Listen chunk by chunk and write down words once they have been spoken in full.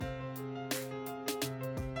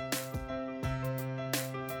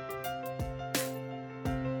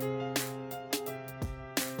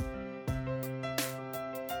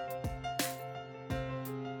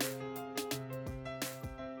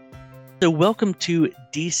So, welcome to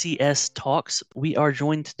DCS Talks. We are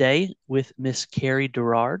joined today with Miss Carrie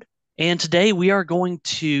Durard. And today we are going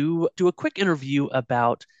to do a quick interview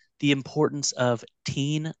about the importance of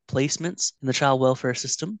teen placements in the child welfare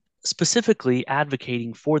system, specifically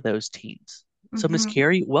advocating for those teens. So, Miss Mhm.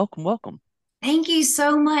 Carrie, welcome, welcome. Thank you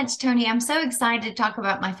so much, Tony. I'm so excited to talk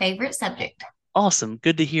about my favorite subject. Awesome.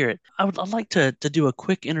 Good to hear it. I'd like to do a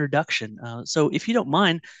quick introduction. So, if you don't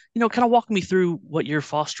mind, kind of walk me through what your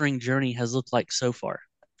fostering journey has looked like so far.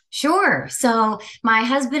 Sure. So, my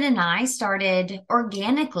husband and I started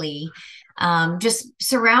organically, just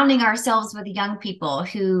surrounding ourselves with young people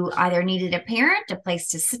who either needed a parent, a place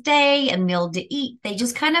to stay, a meal to eat. They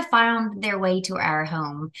just kind of found their way to our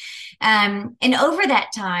home. And over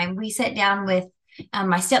that time, we sat down with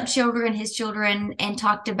my stepchildren, his children, and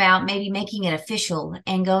talked about maybe making it official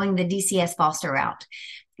and going the DCS foster route.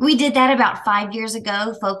 We did that about 5 years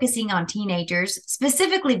ago, focusing on teenagers,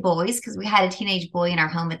 specifically boys, because we had a teenage boy in our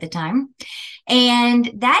home at the time.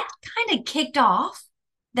 And that kind of kicked off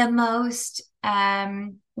the most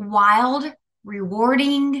wild,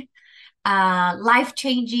 rewarding, life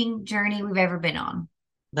changing journey we've ever been on.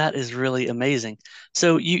 That is really amazing.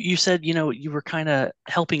 So you said, you were kind of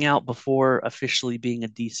helping out before officially being a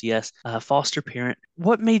DCS foster parent.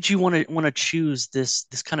 What made you want to choose this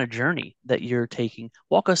kind of journey that you're taking?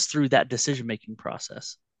 Walk us through that decision-making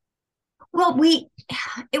process. Well,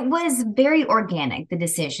 it was very organic, the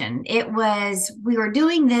decision. We were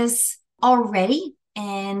doing this already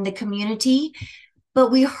in the community, but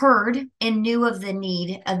we heard and knew of the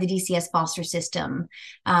need of the DCS foster system.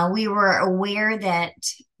 We were aware that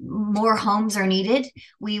more homes are needed.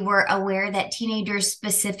 We were aware that teenagers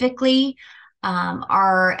specifically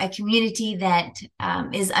are a community that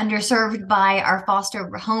is underserved by our foster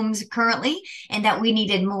homes currently, and that we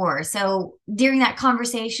needed more. So during that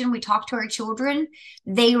conversation, we talked to our children.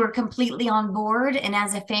 They were completely on board. And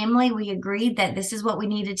as a family, we agreed that this is what we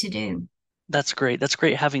needed to do. That's great. That's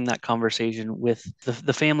great having that conversation with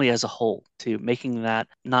the family as a whole, too, making that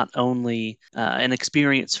not only an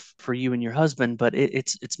experience for you and your husband, but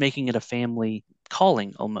it's making it a family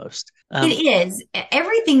calling almost. It is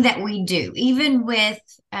everything that we do, even with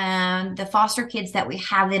the foster kids that we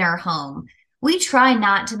have in our home. We try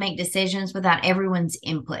not to make decisions without everyone's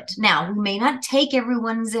input. Now, we may not take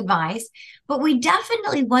everyone's advice, but we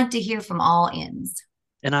definitely want to hear from all ends.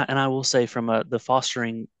 And I will say from the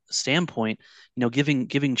fostering standpoint,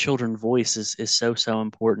 giving children voice is so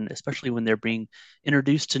important, especially when they're being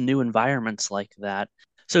introduced to new environments like that.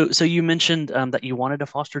 So you mentioned that you wanted to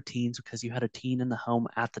foster teens because you had a teen in the home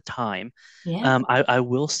at the time. Yeah, I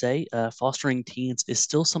will say fostering teens is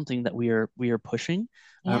still something that we are pushing.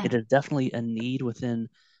 yeah. It is definitely a need within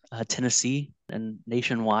Tennessee and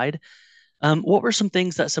nationwide. What were some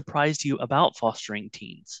things that surprised you about fostering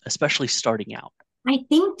teens, especially starting out? I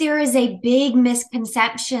think there is a big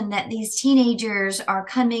misconception that these teenagers are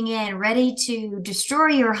coming in ready to destroy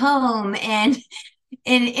your home and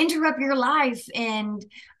interrupt your life and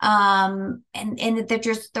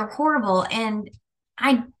that they're horrible. And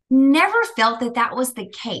I never felt that that was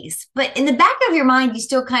the case, but in the back of your mind you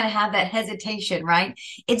still kind of have that hesitation, right?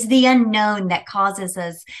 It's the unknown that causes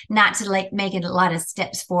us not to like make it a lot of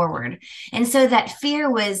steps forward. And so that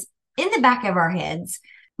fear was in the back of our heads.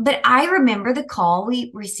 But I remember the call we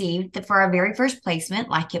received for our very first placement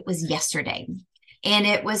like it was yesterday, and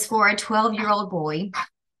it was for a 12-year-old boy,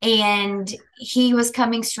 and he was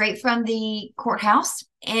coming straight from the courthouse.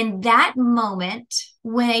 And that moment,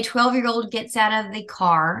 when a 12-year-old gets out of the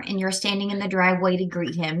car and you're standing in the driveway to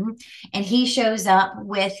greet him, and he shows up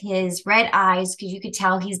with his red eyes because you could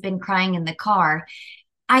tell he's been crying in the car,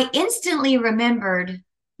 I instantly remembered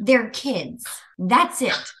they're kids. That's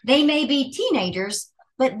it. They may be teenagers,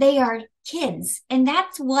 but they are kids. And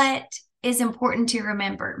that's what is important to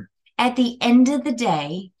remember. At the end of the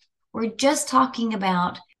day, we're just talking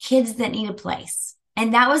about kids that need a place.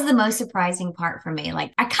 And that was the most surprising part for me.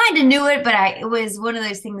 Like I kind of knew it, but it was one of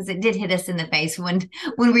those things that did hit us in the face when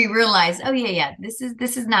we realized, oh yeah, this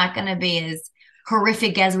is not going to be as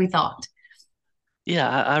horrific as we thought. Yeah,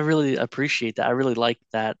 I really appreciate that. I really like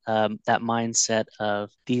that mindset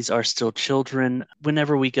of these are still children.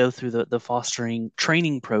 Whenever we go through the fostering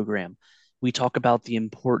training program, we talk about the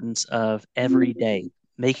importance of every day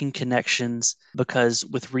making connections because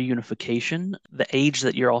with reunification, the age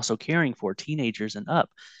that you're also caring for, teenagers and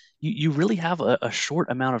up, you really have a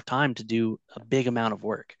short amount of time to do a big amount of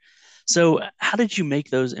work. So, how did you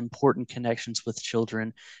make those important connections with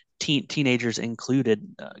children, teenagers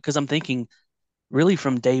included? Because I'm thinking really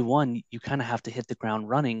from day one, you kind of have to hit the ground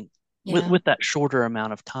running Yeah. with that shorter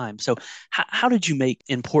amount of time. So how did you make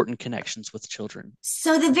important connections with children?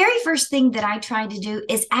 So the very first thing that I try to do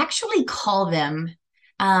is actually call them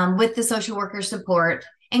with the social worker support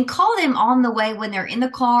and call them on the way when they're in the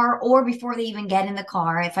car or before they even get in the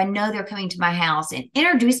car. If I know they're coming to my house, and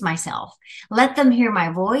introduce myself, let them hear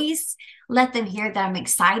my voice, let them hear that I'm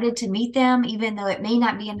excited to meet them, even though it may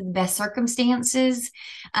not be under the best circumstances.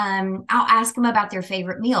 I'll ask them about their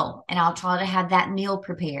favorite meal and I'll try to have that meal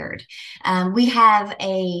prepared. We have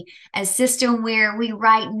a system where we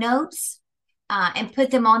write notes and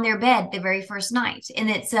put them on their bed the very first night. And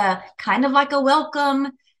it's kind of like a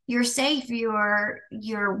welcome. You're safe. You're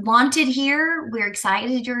wanted here. We're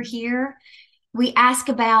excited you're here. We ask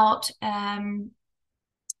about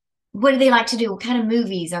what do they like to do? What kind of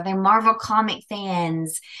movies? Are they Marvel comic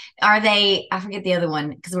fans? Are they, I forget the other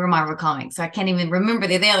one because we're Marvel comics, so I can't even remember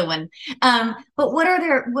the other one. But what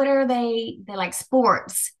are they like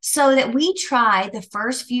sports? So that we try the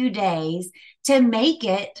first few days to make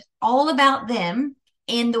it all about them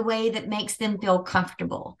in the way that makes them feel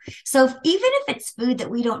comfortable. So even if it's food that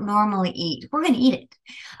we don't normally eat, we're going to eat it.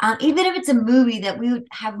 Even if it's a movie that we would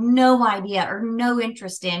have no idea or no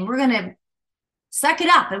interest in, we're going to suck it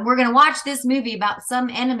up and we're going to watch this movie about some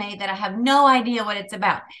anime that I have no idea what it's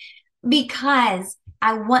about, because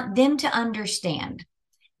I want them to understand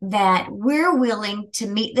that we're willing to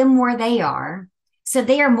meet them where they are. So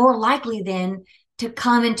they are more likely then to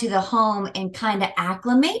come into the home and kind of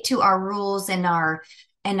acclimate to our rules and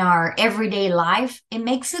our everyday life. It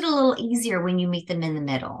makes it a little easier when you meet them in the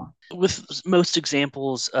middle. With most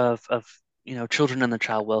examples of children in the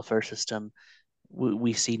child welfare system,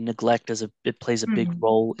 we see neglect as it plays a big Mm-hmm.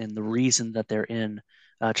 role in the reason that they're in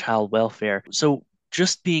child welfare. So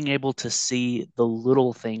just being able to see the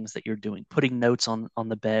little things that you're doing, putting notes on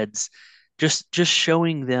the beds, just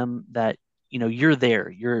showing them that you're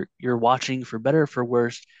there, you're watching for better or for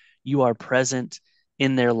worse, you are present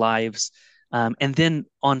in their lives, and then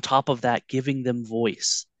on top of that, giving them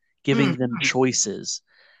voice, giving them choices,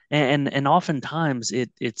 and oftentimes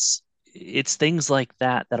it's things like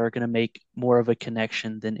that that are going to make more of a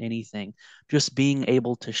connection than anything. Just being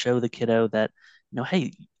able to show the kiddo that,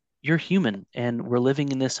 hey, you're human and we're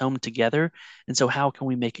living in this home together. And so, how can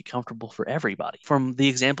we make it comfortable for everybody? From the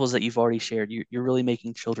examples that you've already shared, you're really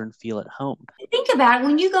making children feel at home. Think about it.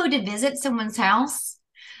 When you go to visit someone's house,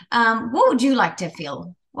 what would you like to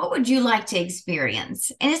feel? What would you like to experience?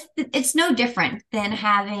 And it's no different than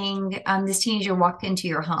having this teenager walk into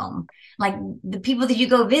your home. Like the people that you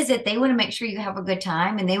go visit, they want to make sure you have a good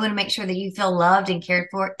time and they want to make sure that you feel loved and cared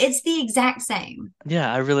for. It's the exact same.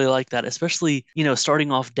 Yeah, I really like that. Especially,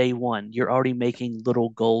 starting off day one, you're already making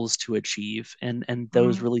little goals to achieve, and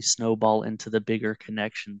those Mhm. really snowball into the bigger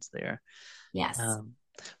connections there. Yes. Um,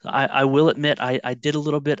 I will admit I did a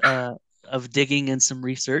little bit of digging and some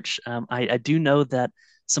research. I do know that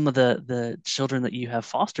some of the children that you have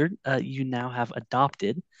fostered, you now have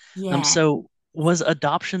adopted. Yeah. So was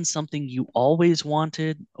adoption something you always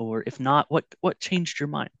wanted, or if not, what changed your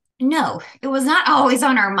mind? No, it was not always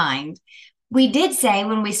on our mind. We did say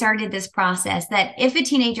when we started this process that if a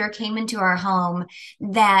teenager came into our home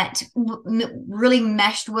that really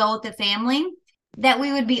meshed well with the family, that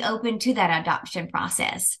we would be open to that adoption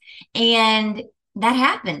process. And that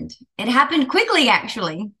happened. It happened quickly,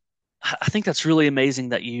 actually. I think that's really amazing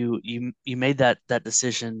that you made that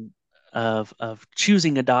decision of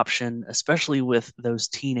choosing adoption, especially with those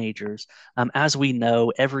teenagers. As we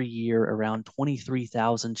know, every year around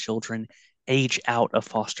 23,000 children age out of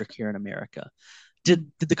foster care in America.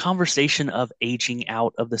 Did the conversation of aging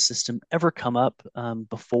out of the system ever come up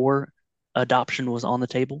before adoption was on the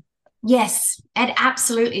table? Yes, it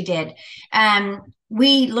absolutely did.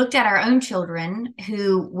 We looked at our own children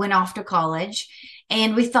who went off to college,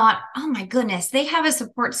 and we thought, oh my goodness, they have a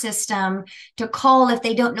support system to call if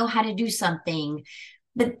they don't know how to do something.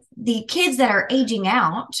 But the kids that are aging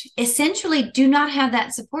out essentially do not have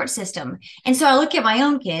that support system. And so I look at my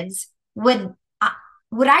own kids. Would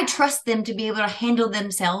I trust them to be able to handle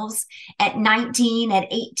themselves at 19, at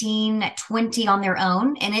 18, at 20 on their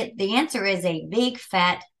own? And the answer is a big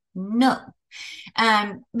fat no,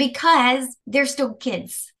 because they're still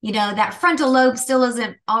kids. That frontal lobe still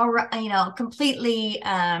isn't completely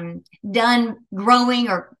done growing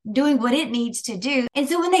or doing what it needs to do. And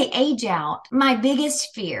so when they age out, my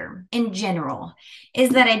biggest fear in general is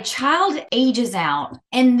that a child ages out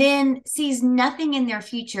and then sees nothing in their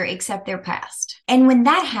future except their past. And when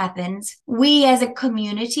that happens, we as a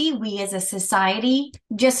community, we as a society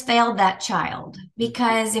just failed that child,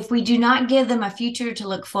 because if we do not give them a future to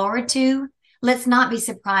look forward to, let's not be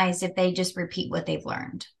surprised if they just repeat what they've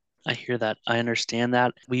learned. I hear that. I understand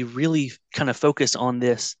that. We really kind of focus on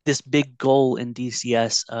this big goal in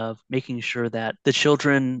DCS of making sure that the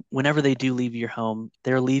children, whenever they do leave your home,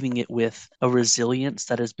 they're leaving it with a resilience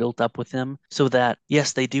that is built up with them so that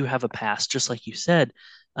yes, they do have a past, just like you said,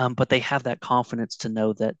 but they have that confidence to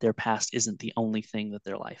know that their past isn't the only thing that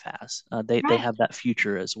their life has. They Right. have that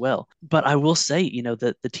future as well. But I will say,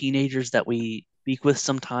 that the teenagers that we speak with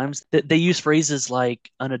sometimes that they use phrases like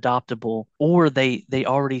unadoptable, or they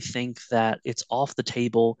already think that it's off the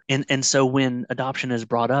table, and so when adoption is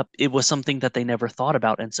brought up, it was something that they never thought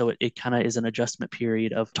about, and so it kind of is an adjustment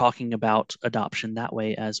period of talking about adoption that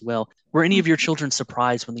way as well. Were any of your children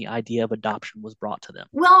surprised when the idea of adoption was brought to them?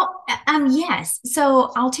 Well, yes.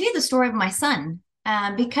 So I'll tell you the story of my son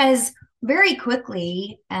because very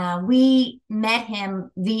quickly we met him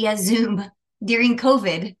via Zoom during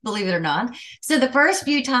COVID, believe it or not. So the first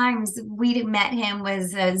few times we met him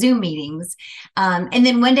was Zoom meetings. And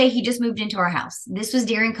then one day he just moved into our house. This was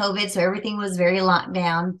during COVID, so everything was very locked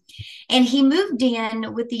down. And he moved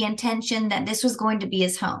in with the intention that this was going to be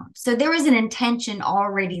his home. So there was an intention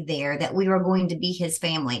already there that we were going to be his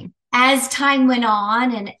family. As time went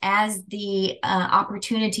on and as the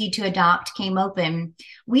opportunity to adopt came open,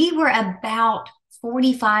 we were about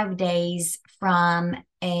 45 days from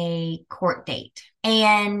a court date.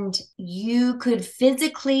 And you could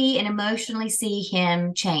physically and emotionally see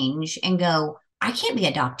him change and go, I can't be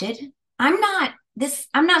adopted. I'm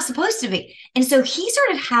not supposed to be. And so he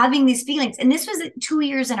started having these feelings. And this was 2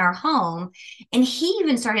 years in our home. And he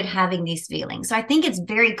even started having these feelings. So I think it's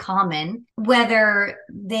very common, whether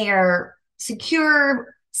they're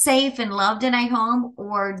secure, safe, and loved in a home,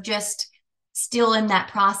 or just still in that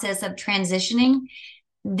process of transitioning,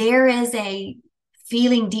 there is a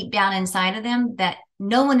feeling deep down inside of them that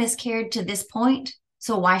no one has cared to this point.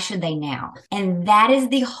 So why should they now? And that is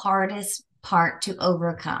the hardest part to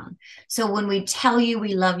overcome. So when we tell you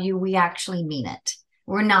we love you, we actually mean it.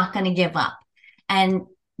 We're not going to give up. And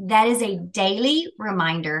that is a daily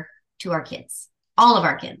reminder to our kids, all of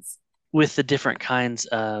our kids. With the different kinds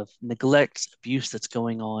of neglect, abuse that's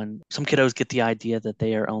going on, some kiddos get the idea that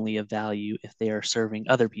they are only of value if they are serving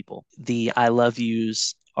other people. The I love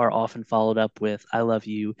yous are often followed up with I love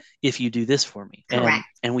you if you do this for me. And Correct.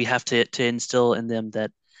 and we have to instill in them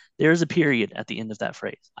that there is a period at the end of that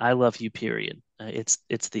phrase. I love you, period.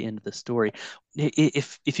 It's the end of the story.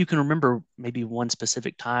 If you can remember maybe one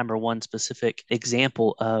specific time or one specific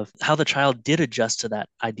example of how the child did adjust to that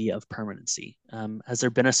idea of permanency, has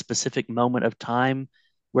there been a specific moment of time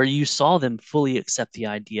where you saw them fully accept the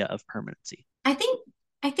idea of permanency? I think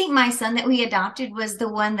I think my son that we adopted was the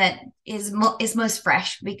one that is most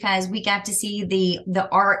fresh because we got to see the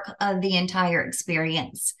arc of the entire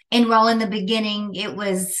experience. And while in the beginning it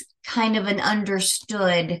was kind of an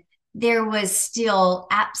understood, there was still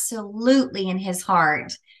absolutely in his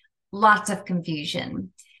heart lots of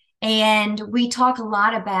confusion. And we talk a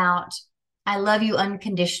lot about I love you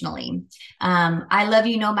unconditionally. I love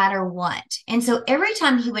you no matter what. And so every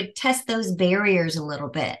time he would test those barriers a little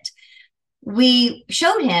bit, we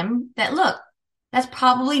showed him that, look, that's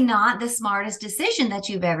probably not the smartest decision that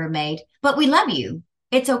you've ever made, but we love you.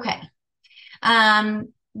 It's okay.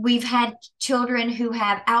 We've had children who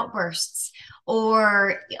have outbursts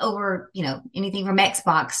or over, anything from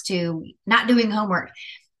Xbox to not doing homework.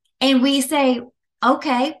 And we say,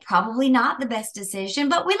 okay, probably not the best decision,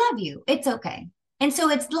 but we love you. It's okay. And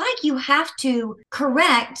so it's like you have to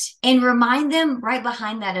correct and remind them right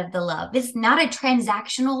behind that of the love. It's not a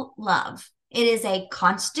transactional love. It is a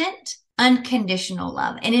constant, unconditional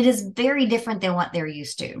love. And it is very different than what they're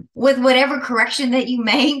used to. With whatever correction that you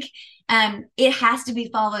make, it has to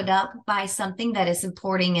be followed up by something that is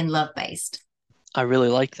supporting and love based. I really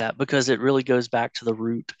like that because it really goes back to the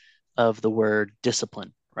root of the word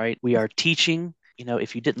discipline, right? We are teaching.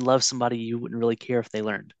 If you didn't love somebody, you wouldn't really care if they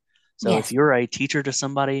learned. So if Yes. you're a teacher to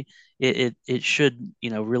somebody, it should,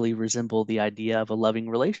 really resemble the idea of a loving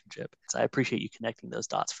relationship. So I appreciate you connecting those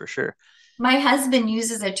dots for sure. My husband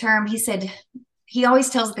uses a term. He said, he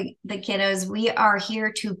always tells the kiddos, we are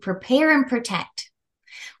here to prepare and protect.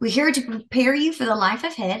 We're here to prepare you for the life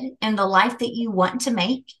ahead and the life that you want to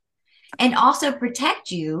make, and also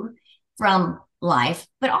protect you from life,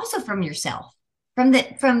 but also from yourself, from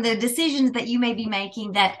the decisions that you may be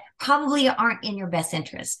making that probably aren't in your best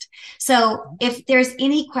interest. So if there's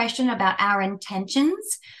any question about our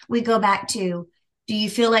intentions, we go back to, do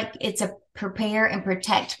you feel like it's a prepare and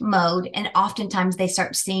protect mode? And oftentimes they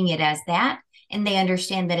start seeing it as that, and they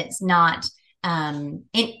understand that it's not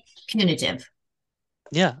punitive.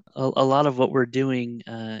 Yeah, a lot of what we're doing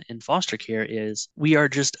in foster care is we are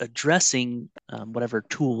just addressing whatever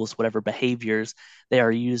tools, whatever behaviors they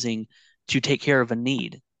are using to take care of a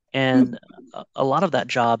need. And a lot of that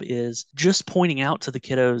job is just pointing out to the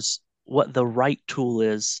kiddos what the right tool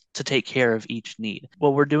is to take care of each need.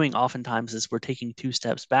 What we're doing oftentimes is we're taking two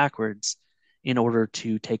steps backwards in order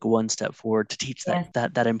to take one step forward to teach Yes.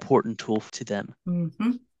 that important tool to them. Hmm.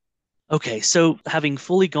 Okay, so having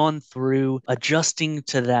fully gone through adjusting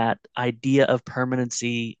to that idea of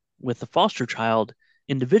permanency with the foster child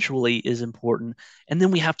individually is important, and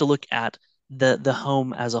then we have to look at the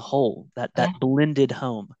home as a whole, Yeah. that blended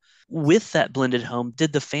home. With that blended home,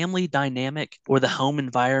 did the family dynamic or the home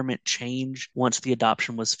environment change once the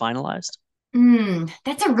adoption was finalized?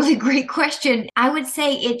 That's a really great question. I would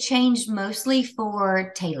say it changed mostly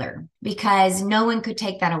for Taylor because no one could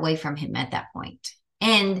take that away from him at that point.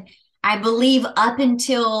 And I believe up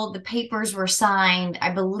until the papers were signed, I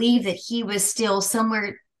believe that he was still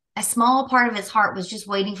somewhere, a small part of his heart was just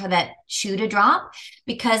waiting for that shoe to drop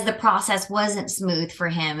because the process wasn't smooth for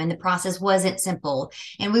him and the process wasn't simple.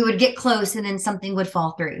 And we would get close and then something would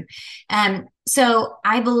fall through. So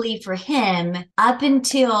I believe for him, up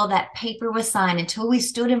until that paper was signed, until we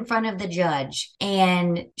stood in front of the judge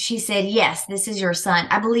and she said, yes, this is your son,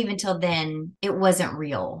 I believe until then it wasn't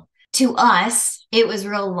real. To us, it was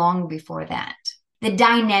real long before that. The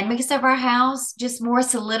dynamics of our house just more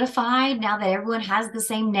solidified now that everyone has the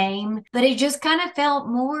same name, but it just kind of felt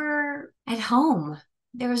more at home.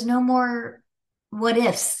 There was no more what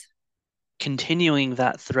ifs. Continuing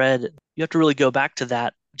that thread, you have to really go back to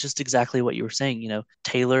that, just exactly what you were saying.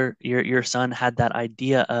 Taylor, your son had that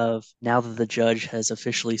idea of now that the judge has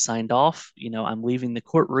officially signed off, I'm leaving the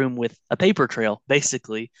courtroom with a paper trail,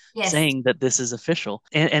 basically Yes. saying that this is official.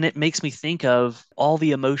 And it makes me think of all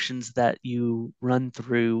the emotions that you run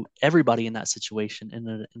through everybody in that situation,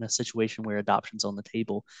 in a situation where adoption's on the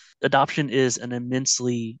table. Adoption is an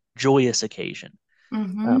immensely joyous occasion. But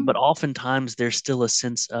Mm-hmm. oftentimes there's still a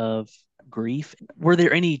sense of grief. Were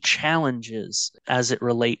there any challenges as it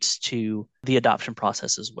relates to the adoption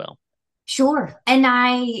process as well? Sure. And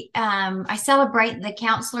I celebrate the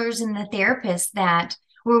counselors and the therapists that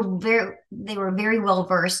they were very well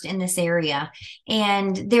versed in this area.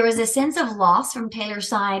 And there was a sense of loss from Taylor's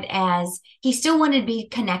side as he still wanted to be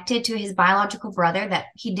connected to his biological brother that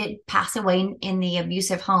he did pass away in the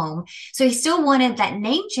abusive home. So he still wanted that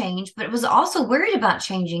name change, but was also worried about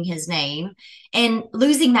changing his name and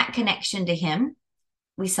losing that connection to him.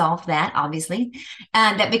 We solved that, obviously.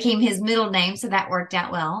 That became his middle name, so that worked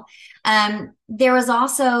out well. There was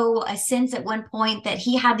also a sense at one point that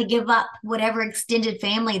he had to give up whatever extended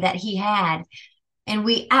family that he had. And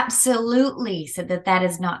we absolutely said that that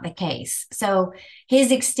is not the case. So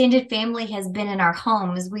his extended family has been in our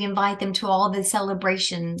homes. We invite them to all the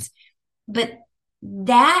celebrations. But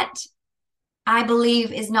that, I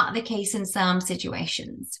believe, is not the case in some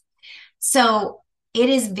situations. So it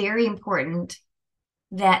is very important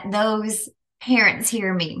that those parents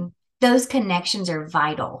hear me. Those connections are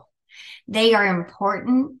vital. They are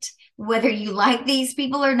important. Whether you like these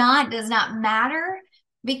people or not does not matter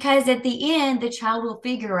because at the end, the child will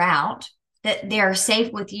figure out that they're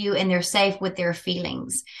safe with you and they're safe with their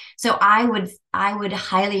feelings. So I would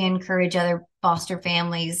highly encourage other foster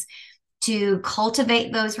families to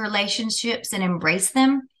cultivate those relationships and embrace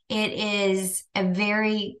them. It is a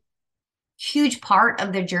very huge part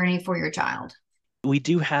of the journey for your child. We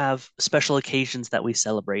do have special occasions that we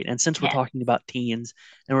celebrate. And since we're Yeah. talking about teens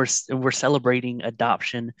and we're celebrating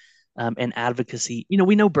adoption and advocacy,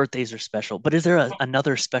 we know birthdays are special, but is there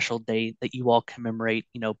another special day that you all commemorate,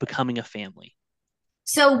 becoming a family?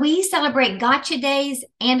 So we celebrate gotcha days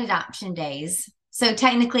and adoption days. So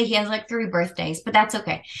technically he has like three birthdays, but that's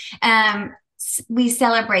okay. We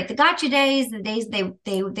celebrate the gotcha days, the days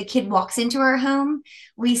the kid walks into our home.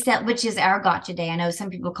 Which is our gotcha day. I know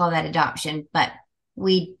some people call that adoption, but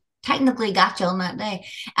we technically gotcha on that day.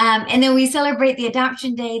 And then we celebrate the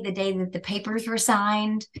adoption day, the day that the papers were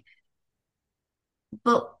signed.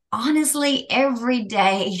 But honestly, every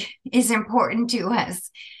day is important to us.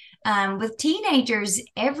 With teenagers,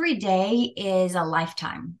 every day is a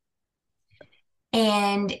lifetime.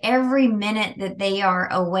 And every minute that they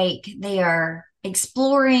are awake, they are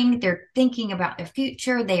exploring, they're thinking about their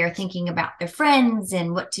future, they are thinking about their friends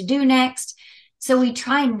and what to do next. So we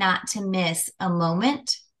try not to miss a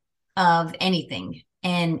moment of anything.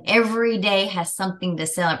 And every day has something to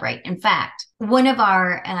celebrate. In fact, one of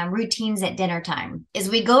our routines at dinner time is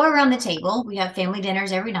we go around the table. We have family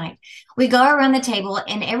dinners every night. We go around the table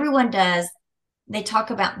and everyone does They talk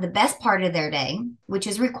about the best part of their day, which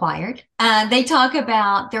is required. They talk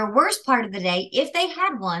about their worst part of the day, if they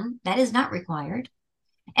had one, that is not required.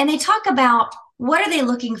 And they talk about what are they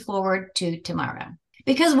looking forward to tomorrow.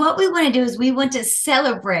 Because what we want to do is we want to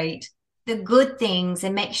celebrate the good things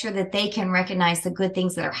and make sure that they can recognize the good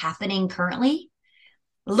things that are happening currently,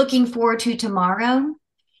 looking forward to tomorrow.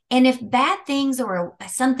 And if bad things or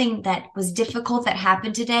something that was difficult that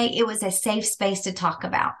happened today, it was a safe space to talk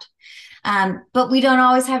about. But we don't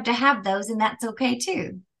always have to have those, and that's okay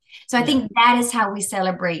too. So I think that is how we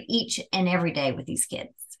celebrate each and every day with these kids.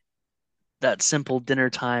 That simple dinner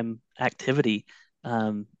time activity.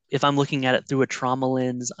 If I'm looking at it through a trauma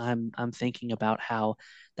lens, I'm thinking about how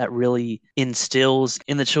that really instills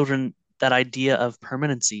in the children that idea of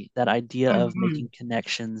permanency, that idea of Mm-hmm. making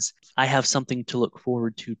connections. I have something to look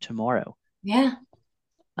forward to tomorrow. Yeah,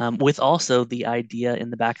 With also the idea in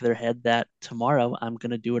the back of their head that tomorrow I'm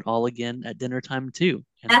going to do it all again at dinner time too.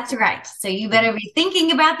 that's right. So you And better be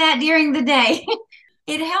thinking about that during the day.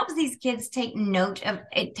 It helps these kids take note of,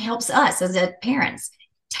 it helps us as a parents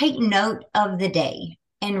take note of the day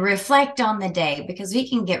and reflect on the day because we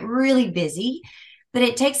can get really busy. But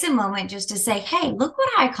it takes a moment just to say, hey, look what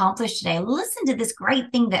I accomplished today. Listen to this great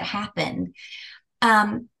thing that happened.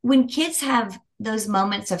 When kids have those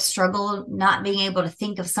moments of struggle, not being able to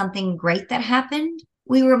think of something great that happened,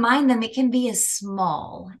 we remind them it can be as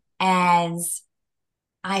small as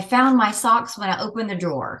I found my socks when I opened the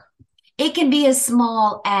drawer. It can be as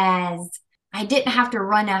small as I didn't have to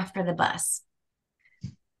run after the bus,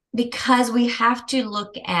 because we have to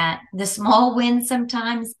look at the small wins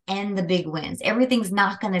sometimes and the big wins. Everything's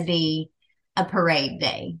not going to be a parade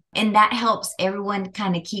day. And that helps everyone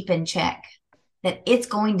kind of keep in check that it's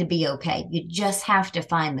going to be okay. You just have to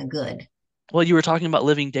find the good. well, you were talking about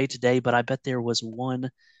living day to day, but I bet there was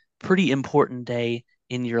one pretty important day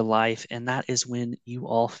in your life, and that is when you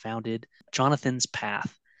all founded Jonathan's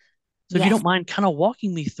Path. So if you Yes. don't mind kind of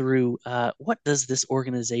walking me through what does this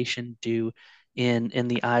organization do in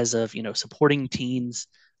the eyes of, supporting teens,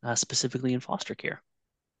 specifically in foster care?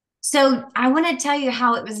 So I want to tell you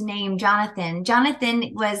how it was named Jonathan.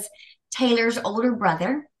 Jonathan was Taylor's older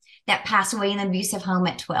brother that passed away in an abusive home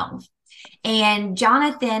at 12. And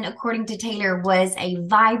Jonathan, according to Taylor, was a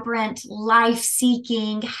vibrant, life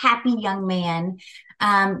seeking, happy young man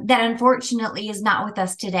that unfortunately is not with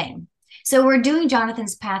us today. So we're doing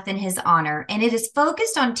Jonathan's Path in his honor, and it is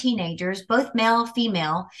focused on teenagers, both male,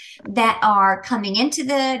 female, that are coming into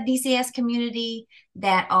the DCS community,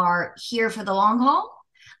 that are here for the long haul,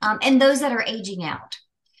 and those that are aging out.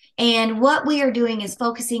 And what we are doing is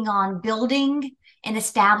focusing on building and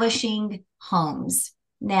establishing homes.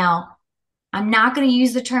 Now, I'm not going to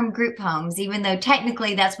use the term group homes, even though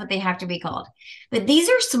technically that's what they have to be called. But these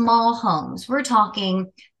are small homes. We're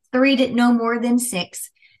talking three to no more than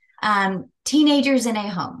six teenagers in a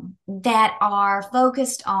home that are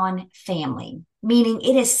focused on family, meaning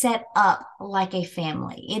it is set up like a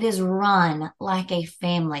family. It is run like a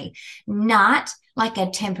family, not like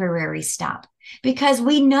a temporary stop. Because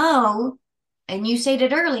we know, and you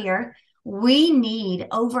stated earlier, we need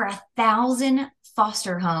over 1,000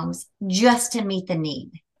 foster homes just to meet the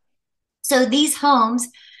need. So these homes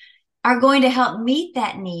are going to help meet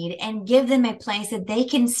that need and give them a place that they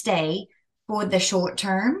can stay for the short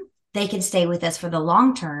term. They can stay with us for the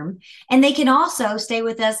long term, and they can also stay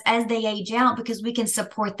with us as they age out because we can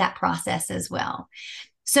support that process as well.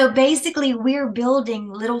 So basically, we're building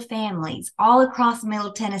little families all across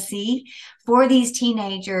Middle Tennessee for these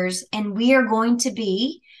teenagers, and we are going to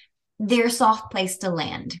be their soft place to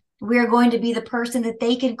land. We're going to be the person that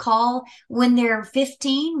they can call when they're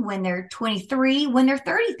 15, when they're 23, when they're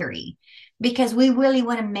 33, because we really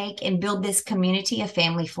want to make and build this community a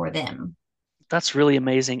family for them. That's really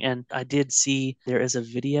amazing. And I did see there is a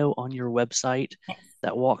video on your website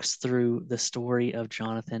that walks through the story of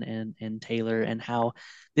Jonathan and Taylor and how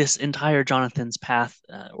this entire Jonathan's Path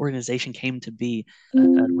organization came to be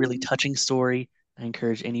a really touching story. I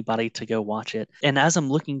encourage anybody to go watch it. And as I'm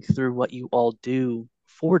looking through what you all do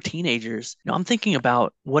for teenagers, I'm thinking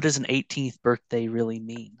about what does an 18th birthday really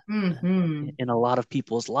mean Mm-hmm. in a lot of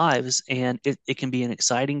people's lives. And it can be an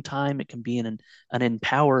exciting time. It can be an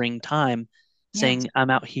empowering time Yes. saying, I'm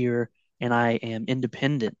out here and I am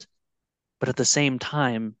independent. But at the same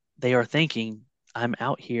time, they are thinking, I'm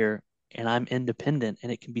out here and I'm independent.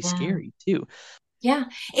 And it can be Yeah. scary too. Yeah.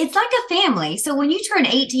 It's like a family. So when you turn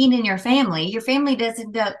 18 in your family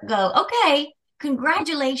doesn't go, okay,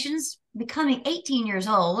 congratulations, becoming 18 years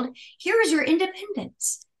old. Here is your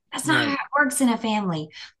independence. That's not how Right. it works in a family.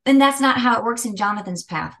 And that's not how it works in Jonathan's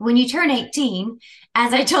path. When you turn 18,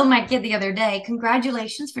 as I told my kid the other day,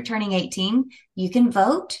 congratulations for turning 18. You can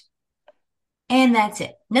vote, and that's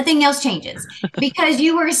it. Nothing else changes because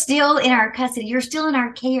you are still in our custody. You're still in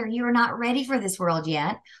our care. You are not ready for this world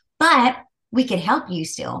yet, but we can help you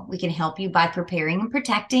still. We can help you by preparing and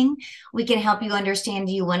protecting. We can help you understand,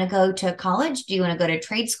 do you want to go to college? Do you want to go to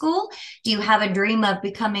trade school? Do you have a dream of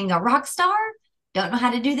becoming a rock star? Don't know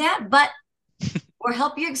how to do that, but or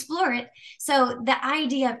help you explore it. So the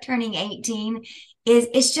idea of turning 18 is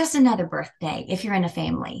it's just another birthday if you're in a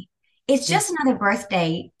family. It's Yeah. just another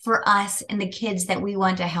birthday for us and the kids that we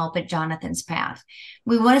want to help at Jonathan's Path.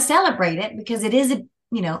 We want to celebrate it because it is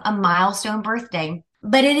a milestone birthday,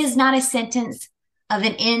 but it is not a sentence of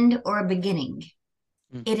an end or a beginning.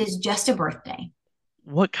 Mm. It is just a birthday.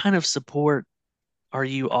 What kind of support are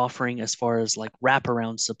you offering as far as like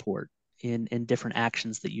wraparound support in different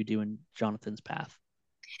actions that you do in Jonathan's path?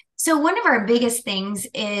 So, one of our biggest things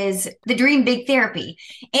is the Dream Big Therapy.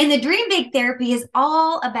 And the Dream Big Therapy is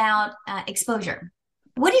all about exposure.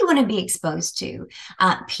 What do you want to be exposed to?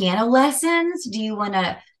 Piano lessons? Do you want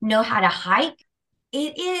to know how to hike?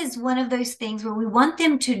 It is one of those things where we want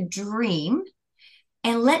them to dream,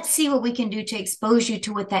 and let's see what we can do to expose you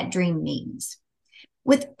to what that dream means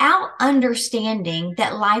without understanding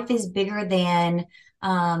that life is bigger than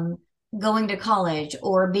um, going to college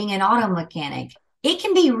or being an auto mechanic. It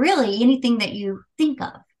can be really anything that you think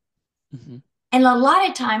of. Hmm. And a lot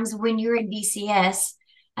of times when you're in DCS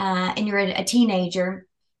and you're a teenager,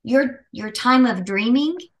 your time of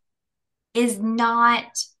dreaming is not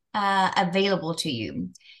available to you.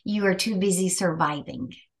 You are too busy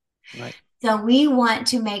surviving. Right. So we want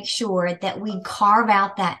to make sure that we carve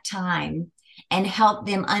out that time and help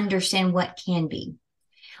them understand what can be.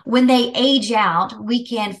 When they age out, we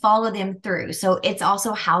can follow them through. So it's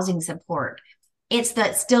also housing support. It's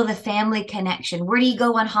still the family connection. Where do you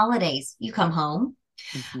go on holidays? You come home.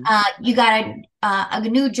 Hmm. You got a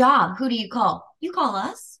new job. Who do you call? You call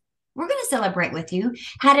us. We're going to celebrate with you.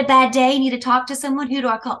 Had a bad day, need to talk to someone. Who do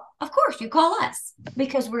I call? Of course, you call us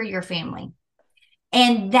because we're your family.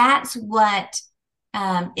 And that's what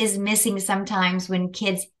is missing sometimes when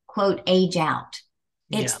kids, quote, age out.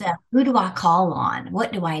 It's Yeah. the who do I call on?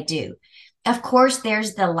 What do I do? Of course,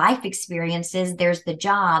 there's the life experiences, there's the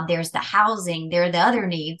job, there's the housing, there are the other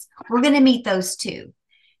needs. We're going to meet those too.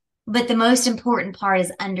 But the most important part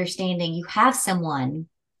is understanding you have someone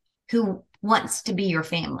who wants to be your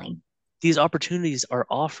family. These opportunities are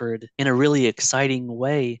offered in a really exciting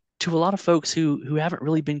way to a lot of folks who haven't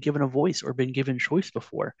really been given a voice or been given choice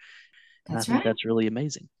before. And I That's think right. that's really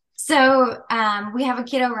amazing. So we have a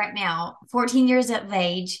kiddo right now, 14 years of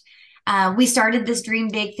age. We started this Dream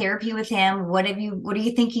Big therapy with him. What are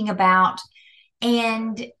you thinking about?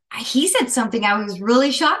 And he said something I was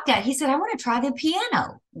really shocked at. He said, I want to try the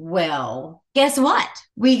piano. Well, guess what?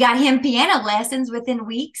 We got him piano lessons within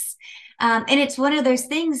weeks. And it's one of those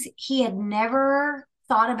things he had never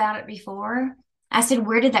thought about it before. I said,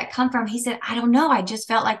 where did that come from? He said, I don't know. I just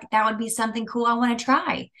felt like that would be something cool I want to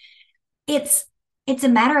try. It's it's a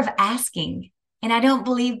matter of asking. And I don't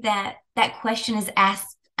believe that that question is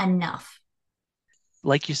asked enough.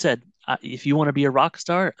 Like you said, if you want to be a rock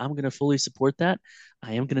star, I'm going to fully support that.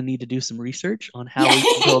 I am going to need to do some research on how Yeah. we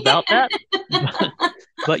can go about that.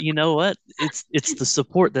 But you know what? It's the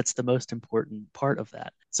support that's the most important part of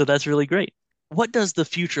that. So that's really great. What does the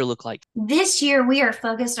future look like? This year, we are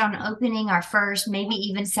focused on opening our first, maybe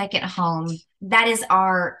even second home. That is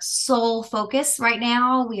our sole focus right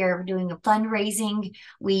now. We are doing a fundraising.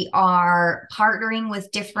 We are partnering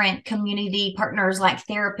with different community partners like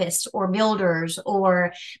therapists or builders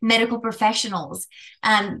or medical professionals.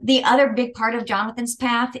 The other big part of Jonathan's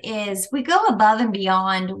path is we go above and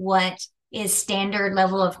beyond what is standard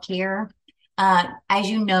level of care. As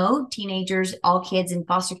you know, teenagers, all kids in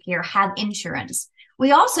foster care have insurance.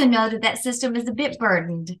 We also know that that system is a bit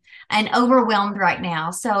burdened and overwhelmed right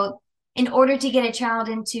now. So, in order to get a child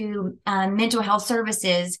into mental health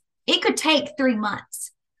services, it could take 3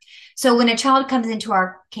 months. So, when a child comes into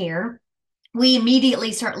our care, we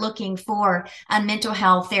immediately start looking for a mental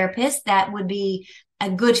health therapist that would be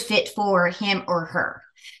a good fit for him or her.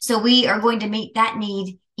 So, we are going to meet that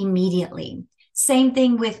need immediately. Same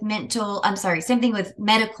thing with medical.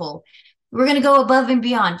 We're going to go above and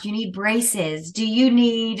beyond. Do you need braces? Do you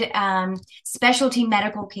need specialty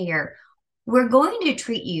medical care? We're going to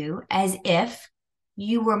treat you as if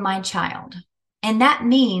you were my child. And that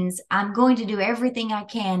means I'm going to do everything I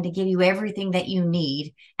can to give you everything that you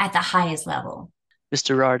need at the highest level.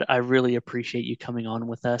 Mr. Rard, I really appreciate you coming on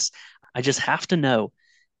with us. I just have to know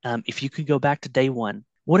if you could go back to day one,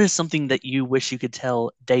 What is something that you wish you could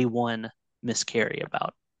tell day one Miss Carrie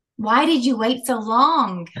about? Why did you wait so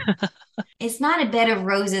long? It's not a bed of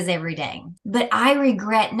roses every day, but I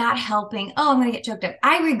regret not helping. Oh, I'm going to get choked up.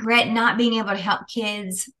 I regret not being able to help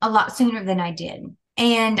kids a lot sooner than I did.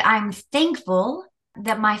 And I'm thankful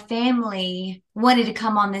that my family wanted to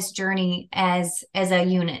come on this journey as a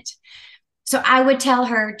unit. So I would tell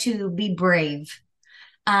her to be brave.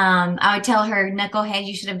 I would tell her, knucklehead,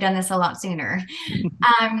 you should have done this a lot sooner.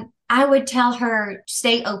 I would tell her,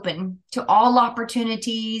 stay open to all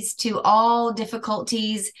opportunities, to all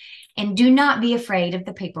difficulties, and do not be afraid of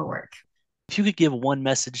the paperwork. If you could give one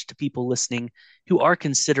message to people listening who are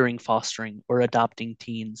considering fostering or adopting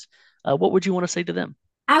teens, what would you want to say to them?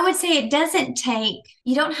 I would say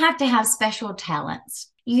you don't have to have special talents.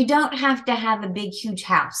 You don't have to have a big, huge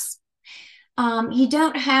house. You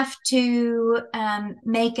don't have to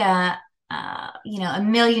make $1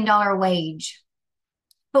 million wage.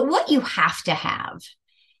 But what you have to have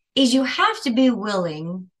is you have to be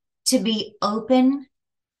willing to be open,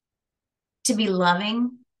 to be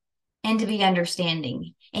loving, and to be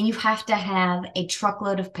understanding. And you have to have a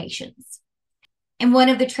truckload of patience. In one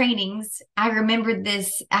of the trainings, I remembered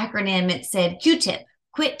this acronym. It said Q-tip,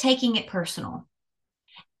 quit taking it personal.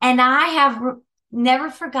 And I have never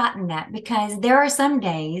forgotten that, because there are some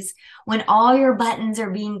days when all your buttons are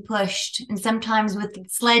being pushed, and sometimes with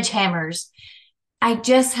sledgehammers. I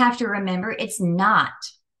just have to remember it's not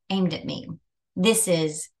aimed at me. This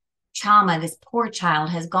is trauma this poor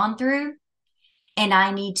child has gone through, and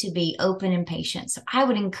I need to be open and patient. So I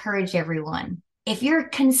would encourage everyone, if you're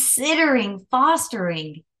considering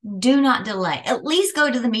fostering, do not delay. At least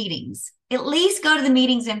go to the meetings. At least go to the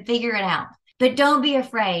meetings and figure it out. But don't be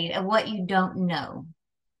afraid of what you don't know.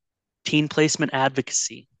 Teen placement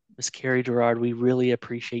advocacy. Ms. Carrie Gerard, we really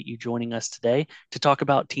appreciate you joining us today to talk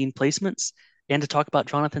about teen placements and to talk about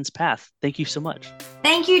Jonathan's path. Thank you so much.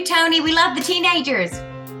 Thank you, Tony. We love the teenagers.